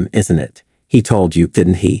because of him, isn't it? He told you,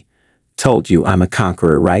 didn't he? Told you I'm a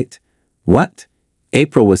conqueror, right? What?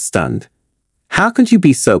 April was stunned. How could you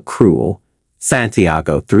be so cruel?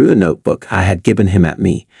 Santiago threw the notebook I had given him at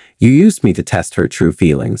me. You used me to test her true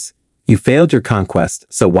feelings. You failed your conquest,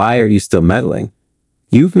 so why are you still meddling?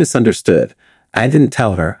 You've misunderstood. I didn't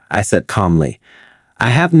tell her, I said calmly. I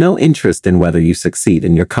have no interest in whether you succeed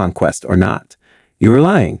in your conquest or not. You were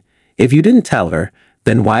lying. If you didn't tell her,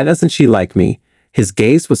 then why doesn't she like me? His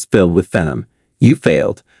gaze was filled with venom. You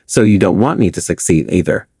failed, so you don't want me to succeed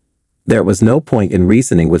either. There was no point in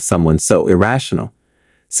reasoning with someone so irrational.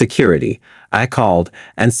 Security, I called,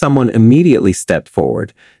 and someone immediately stepped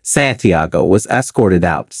forward. Santiago was escorted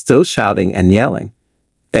out, still shouting and yelling.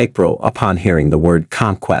 April, upon hearing the word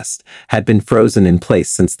conquest, had been frozen in place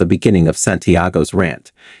since the beginning of Santiago's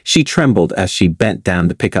rant. She trembled as she bent down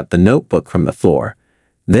to pick up the notebook from the floor.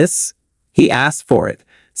 This? He asked for it.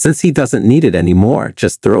 Since he doesn't need it anymore,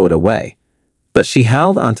 just throw it away. But she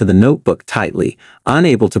held onto the notebook tightly,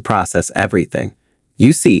 unable to process everything.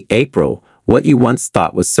 You see, April, what you once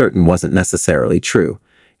thought was certain wasn't necessarily true.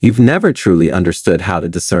 You've never truly understood how to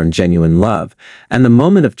discern genuine love, and the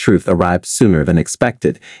moment of truth arrived sooner than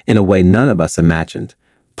expected, in a way none of us imagined.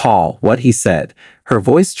 Paul, what he said, her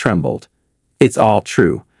voice trembled. It's all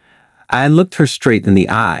true. I looked her straight in the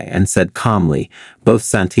eye and said calmly, both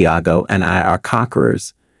Santiago and I are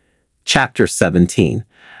conquerors. Chapter 17.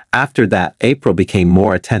 After that, April became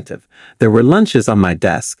more attentive. There were lunches on my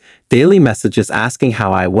desk, daily messages asking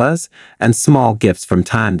how I was, and small gifts from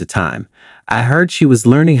time to time. I heard she was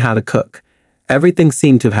learning how to cook. Everything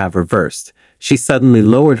seemed to have reversed. She suddenly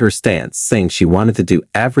lowered her stance, saying she wanted to do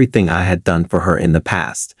everything I had done for her in the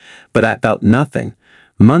past. But I felt nothing.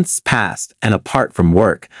 Months passed, and apart from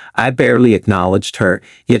work, I barely acknowledged her,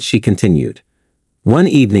 yet she continued. One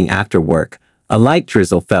evening after work, a light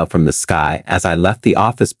drizzle fell from the sky as I left the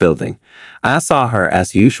office building. I saw her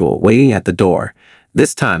as usual, waiting at the door.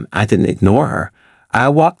 This time, I didn't ignore her. I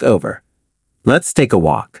walked over. Let's take a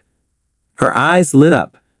walk. Her eyes lit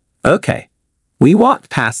up. Okay. We walked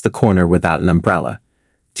past the corner without an umbrella.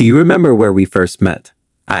 Do you remember where we first met?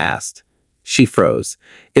 I asked. She froze.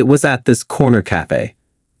 It was at this corner cafe.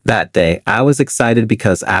 That day, I was excited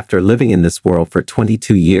because after living in this world for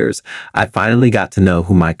 22 years, I finally got to know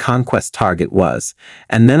who my conquest target was.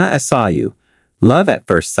 And then I saw you. Love at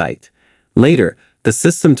first sight. Later, the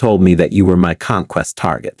system told me that you were my conquest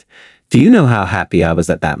target. Do you know how happy I was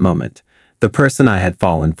at that moment? The person I had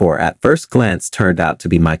fallen for at first glance turned out to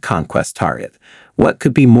be my conquest target. What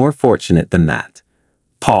could be more fortunate than that?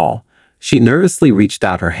 Paul. She nervously reached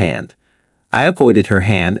out her hand. I avoided her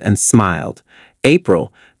hand and smiled.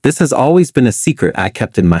 April, this has always been a secret I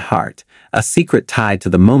kept in my heart, a secret tied to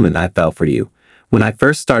the moment I fell for you. When I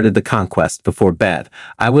first started the conquest before bed,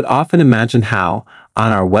 I would often imagine how,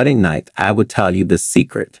 on our wedding night, I would tell you this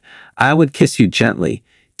secret. I would kiss you gently,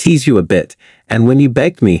 tease you a bit, and when you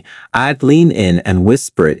begged me, I'd lean in and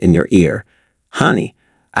whisper it in your ear. Honey,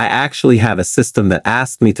 I actually have a system that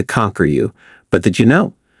asked me to conquer you, but did you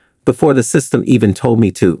know? Before the system even told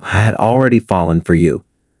me to, I had already fallen for you.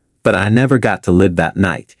 But I never got to live that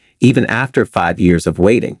night, even after 5 years of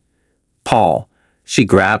waiting. Paul, she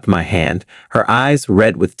grabbed my hand, her eyes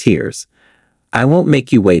red with tears. I won't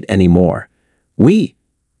make you wait anymore.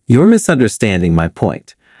 You're misunderstanding my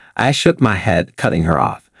point. I shook my head, cutting her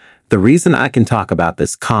off. The reason I can talk about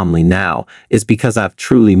this calmly now is because I've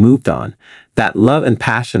truly moved on. That love and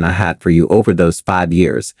passion I had for you over those 5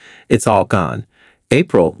 years, it's all gone.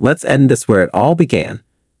 April, let's end this where it all began.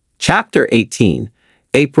 Chapter 18.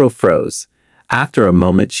 April froze. After a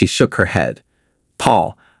moment, she shook her head.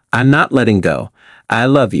 Paul, I'm not letting go. I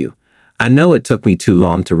love you. I know it took me too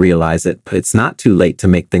long to realize it, but it's not too late to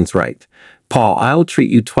make things right. Paul, I'll treat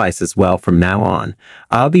you twice as well from now on.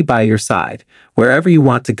 I'll be by your side. Wherever you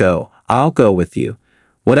want to go, I'll go with you.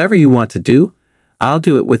 Whatever you want to do, I'll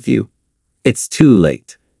do it with you. It's too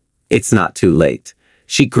late. It's not too late.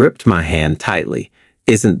 She gripped my hand tightly.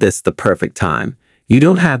 Isn't this the perfect time? You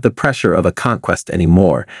don't have the pressure of a conquest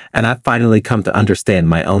anymore, and I've finally come to understand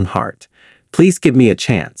my own heart. Please give me a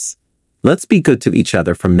chance. Let's be good to each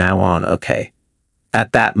other from now on, okay?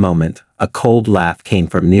 At that moment, a cold laugh came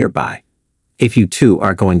from nearby. If you two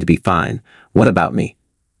are going to be fine, what about me?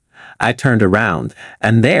 I turned around,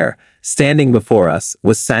 and there, standing before us,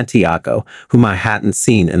 was Santiago, whom I hadn't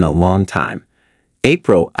seen in a long time.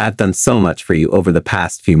 April, I've done so much for you over the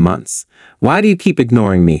past few months. Why do you keep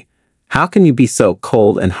ignoring me? How can you be so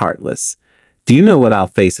cold and heartless? Do you know what I'll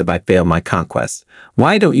face if I fail my conquest?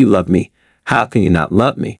 Why don't you love me? How can you not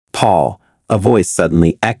love me? Paul, a voice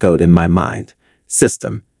suddenly echoed in my mind.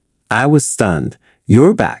 System. I was stunned.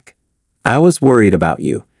 You're back. I was worried about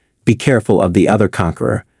you. Be careful of the other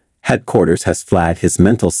conqueror. Headquarters has flagged his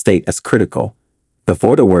mental state as critical.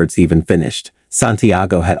 Before the words even finished,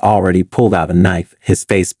 Santiago had already pulled out a knife, his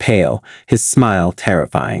face pale, his smile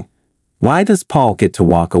terrifying. Why does Paul get to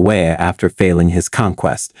walk away after failing his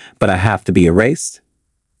conquest, but I have to be erased?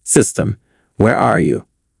 System, where are you?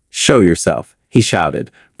 Show yourself, he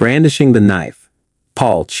shouted, brandishing the knife.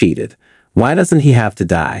 Paul cheated. Why doesn't he have to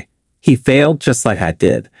die? He failed just like I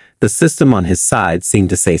did. The system on his side seemed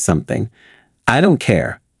to say something. I don't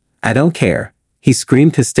care. I don't care. He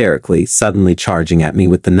screamed hysterically, suddenly charging at me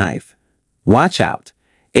with the knife. Watch out.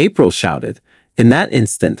 April shouted. In that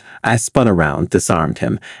instant, I spun around, disarmed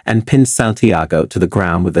him, and pinned Santiago to the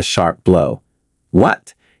ground with a sharp blow.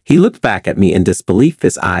 What? He looked back at me in disbelief,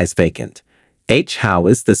 his eyes vacant. How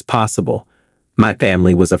is this possible? My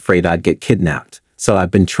family was afraid I'd get kidnapped, so I've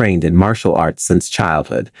been trained in martial arts since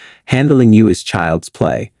childhood. Handling you is child's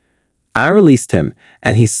play. I released him,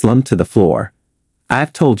 and he slumped to the floor.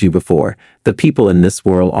 I've told you before, the people in this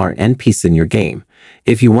world aren't NPCs in your game.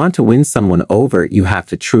 If you want to win someone over, you have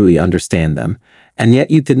to truly understand them. And yet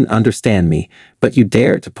you didn't understand me, but you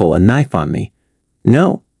dared to pull a knife on me.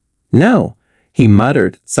 No, no, he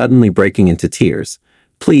muttered, suddenly breaking into tears.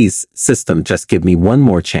 Please, system, just give me one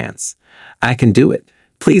more chance. I can do it.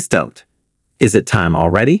 Please don't. Is it time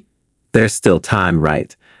already? There's still time,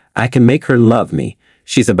 right? I can make her love me.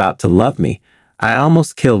 She's about to love me. I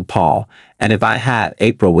almost killed Paul, and if I had,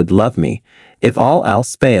 April would love me. If all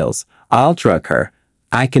else fails, I'll drug her.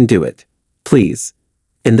 I can do it. Please.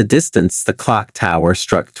 In the distance, the clock tower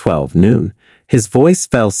struck 12 noon. His voice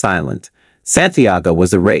fell silent. Santiago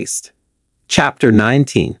was erased. Chapter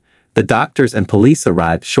 19. The doctors and police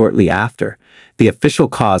arrived shortly after. The official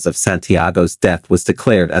cause of Santiago's death was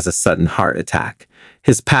declared as a sudden heart attack.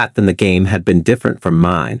 His path in the game had been different from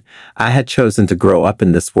mine. I had chosen to grow up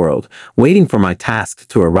in this world, waiting for my task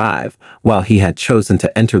to arrive, while he had chosen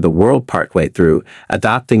to enter the world partway through,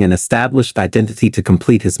 adopting an established identity to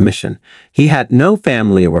complete his mission. He had no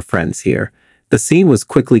family or friends here. The scene was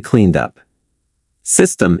quickly cleaned up.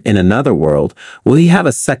 System, in another world, will he have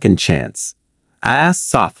a second chance? I asked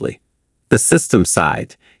softly. The system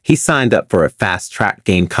sighed. He signed up for a fast-track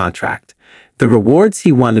game contract. The rewards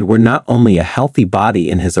he wanted were not only a healthy body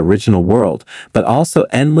in his original world, but also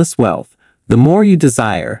endless wealth. The more you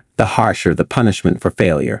desire, the harsher the punishment for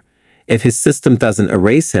failure. If his system doesn't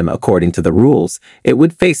erase him according to the rules, it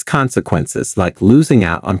would face consequences like losing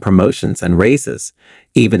out on promotions and raises.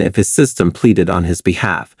 Even if his system pleaded on his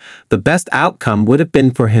behalf, the best outcome would have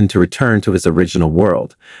been for him to return to his original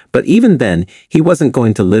world. But even then, he wasn't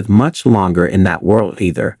going to live much longer in that world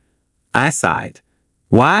either. I sighed.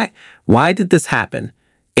 Why did this happen?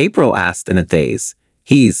 April asked in a daze.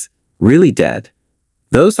 He's really dead.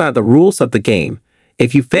 Those are the rules of the game.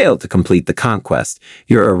 If you fail to complete the conquest,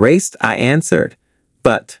 you're erased, I answered.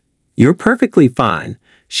 But you're perfectly fine,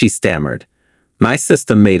 she stammered. My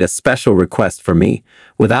system made a special request for me.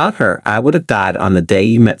 Without her, I would have died on the day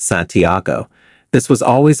you met Santiago. This was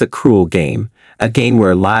always a cruel game, a game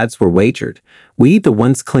where lives were wagered. We, the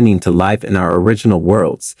ones clinging to life in our original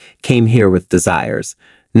worlds, came here with desires.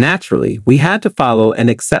 Naturally, we had to follow and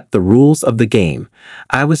accept the rules of the game.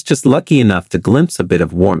 I was just lucky enough to glimpse a bit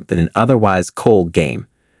of warmth in an otherwise cold game.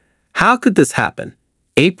 How could this happen?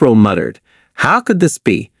 April muttered. How could this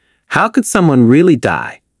be? How could someone really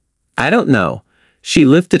die? I don't know. She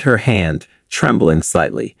lifted her hand, trembling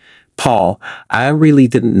slightly. Paul, I really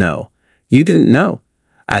didn't know. You didn't know,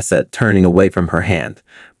 I said, turning away from her hand.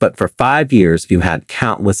 But for 5 years, you had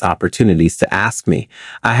countless opportunities to ask me.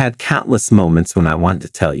 I had countless moments when I wanted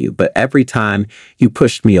to tell you, but every time you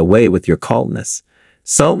pushed me away with your coldness.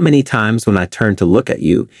 So many times when I turned to look at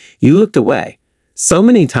you, you looked away. So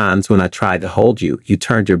many times when I tried to hold you, you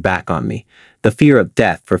turned your back on me. The fear of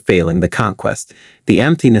death for failing the conquest. The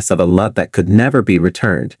emptiness of a love that could never be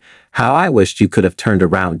returned. How I wished you could have turned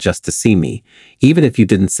around just to see me. Even if you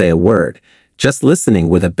didn't say a word, just listening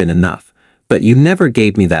would have been enough. But you never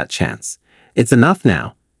gave me that chance. It's enough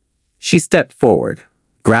now. She stepped forward,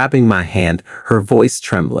 grabbing my hand, her voice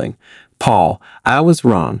trembling. Paul, I was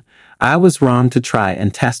wrong. I was wrong to try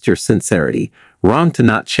and test your sincerity. Wrong to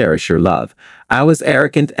not cherish your love. I was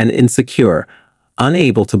arrogant and insecure,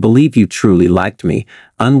 unable to believe you truly liked me,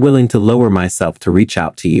 unwilling to lower myself to reach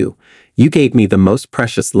out to you. You gave me the most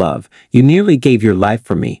precious love. You nearly gave your life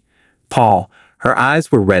for me. Paul, her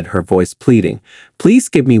eyes were red, her voice pleading. Please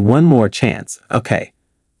give me one more chance, okay?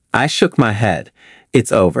 I shook my head.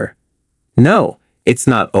 It's over. No, it's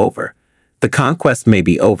not over. The conquest may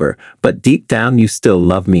be over, but deep down you still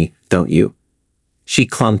love me, don't you? She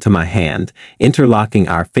clung to my hand, interlocking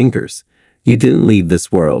our fingers. You didn't leave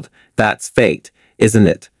this world. That's fate, isn't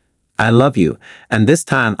it? I love you, and this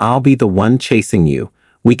time I'll be the one chasing you.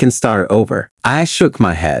 We can start over. I shook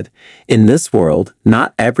my head. In this world,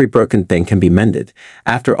 not every broken thing can be mended.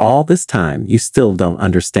 After all this time, you still don't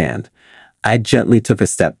understand. I gently took a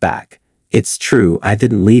step back. It's true, I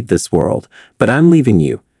didn't leave this world, but I'm leaving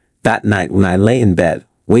you. That night when I lay in bed,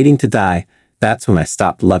 waiting to die, that's when I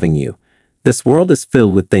stopped loving you. This world is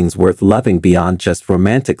filled with things worth loving beyond just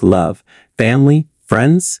romantic love, family,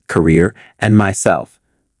 friends, career, and myself.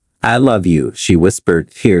 I love you, she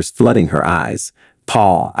whispered, tears flooding her eyes.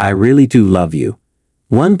 Paul, I really do love you.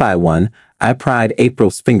 One by one, I pried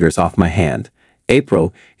April's fingers off my hand.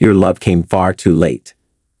 April, your love came far too late.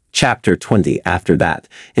 Chapter 20. After that,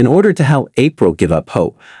 in order to help April give up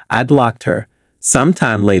hope, I blocked her.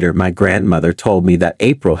 Sometime later, my grandmother told me that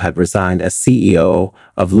April had resigned as CEO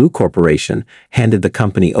of Lou Corporation, handed the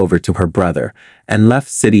company over to her brother, and left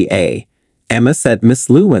City A. Emma said Miss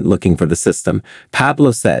Lou went looking for the system.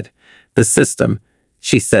 Pablo said, the system.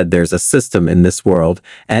 She said there's a system in this world,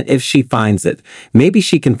 and if she finds it, maybe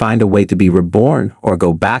she can find a way to be reborn or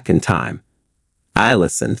go back in time. I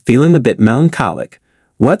listened, feeling a bit melancholic.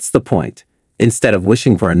 What's the point? Instead of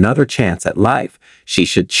wishing for another chance at life, she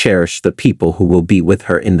should cherish the people who will be with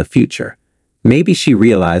her in the future. Maybe she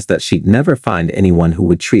realized that she'd never find anyone who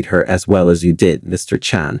would treat her as well as you did, Mr.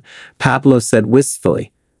 Chan. Pablo said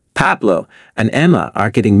wistfully. Pablo and Emma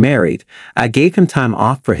are getting married. I gave him time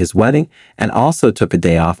off for his wedding and also took a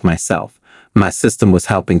day off myself. My system was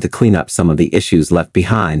helping to clean up some of the issues left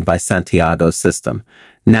behind by Santiago's system.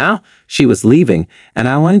 Now she was leaving and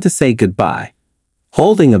I wanted to say goodbye.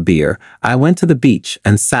 Holding a beer, I went to the beach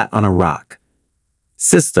and sat on a rock.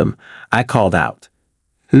 System, I called out.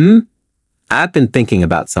 I've been thinking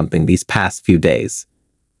about something these past few days.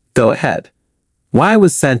 Go ahead. Why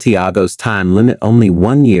was Santiago's time limit only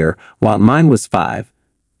 1 year while mine was 5?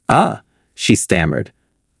 She stammered.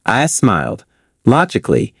 I smiled.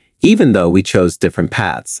 Logically, even though we chose different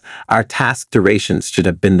paths, our task durations should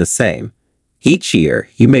have been the same. Each year,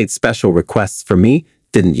 you made special requests for me,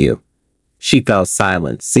 didn't you? She fell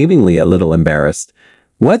silent, seemingly a little embarrassed.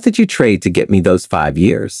 What did you trade to get me those 5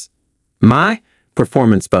 years? My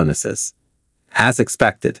performance bonuses. As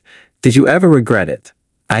expected. Did you ever regret it?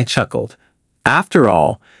 I chuckled. After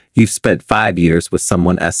all, you've spent 5 years with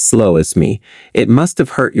someone as slow as me. It must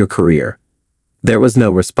have hurt your career. There was no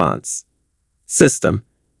response. System.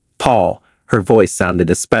 Paul, her voice sounded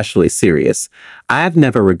especially serious. I have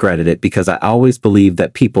never regretted it because I always believed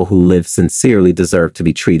that people who live sincerely deserve to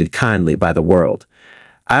be treated kindly by the world.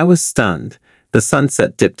 I was stunned. The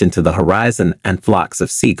sunset dipped into the horizon and flocks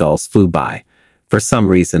of seagulls flew by. For some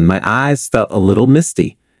reason, my eyes felt a little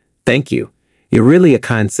misty. Thank you. You're really a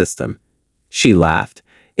kind system. She laughed.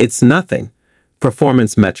 It's nothing.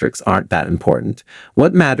 Performance metrics aren't that important.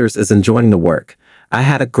 What matters is enjoying the work. I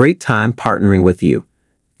had a great time partnering with you.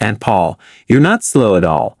 And Paul, you're not slow at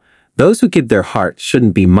all. Those who give their heart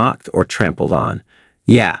shouldn't be mocked or trampled on.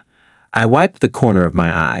 Yeah, I wiped the corner of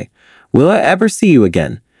my eye. Will I ever see you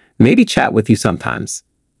again? Maybe chat with you sometimes.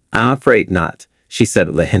 I'm afraid not, she said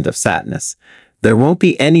with a hint of sadness. There won't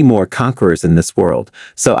be any more conquerors in this world,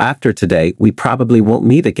 so after today, we probably won't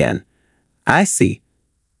meet again. I see.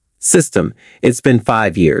 System, it's been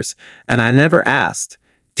 5 years, and I never asked.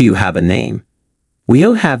 Do you have a name? We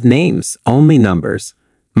don't have names, only numbers.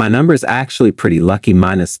 My number's actually pretty lucky,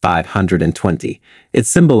 minus 520. It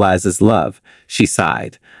symbolizes love, she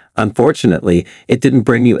sighed. Unfortunately, it didn't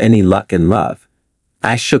bring you any luck in love.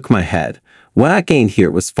 I shook my head. What I gained here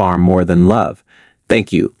was far more than love.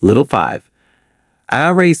 Thank you, little 5. I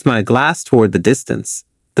raised my glass toward the distance.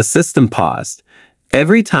 The system paused.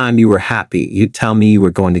 Every time you were happy, you'd tell me you were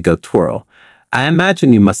going to go twirl. I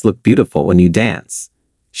imagine you must look beautiful when you dance.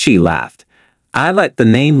 She laughed. I like the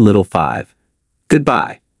name Little 5.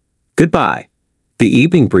 Goodbye. Goodbye. The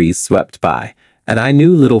evening breeze swept by, and I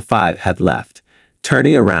knew Little 5 had left.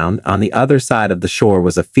 Turning around, on the other side of the shore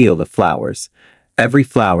was a field of flowers. Every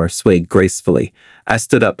flower swayed gracefully. I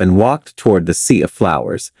stood up and walked toward the sea of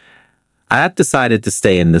flowers. I have decided to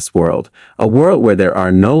stay in this world, a world where there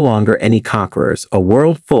are no longer any conquerors, a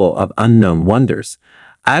world full of unknown wonders.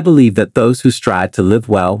 I believe that those who strive to live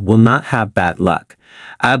well will not have bad luck.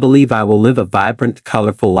 I believe I will live a vibrant,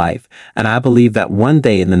 colorful life, and I believe that one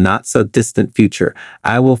day in the not-so-distant future,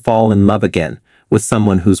 I will fall in love again with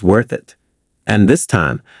someone who's worth it. And this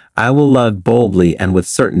time, I will love boldly and with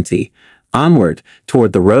certainty, onward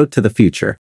toward the road to the future.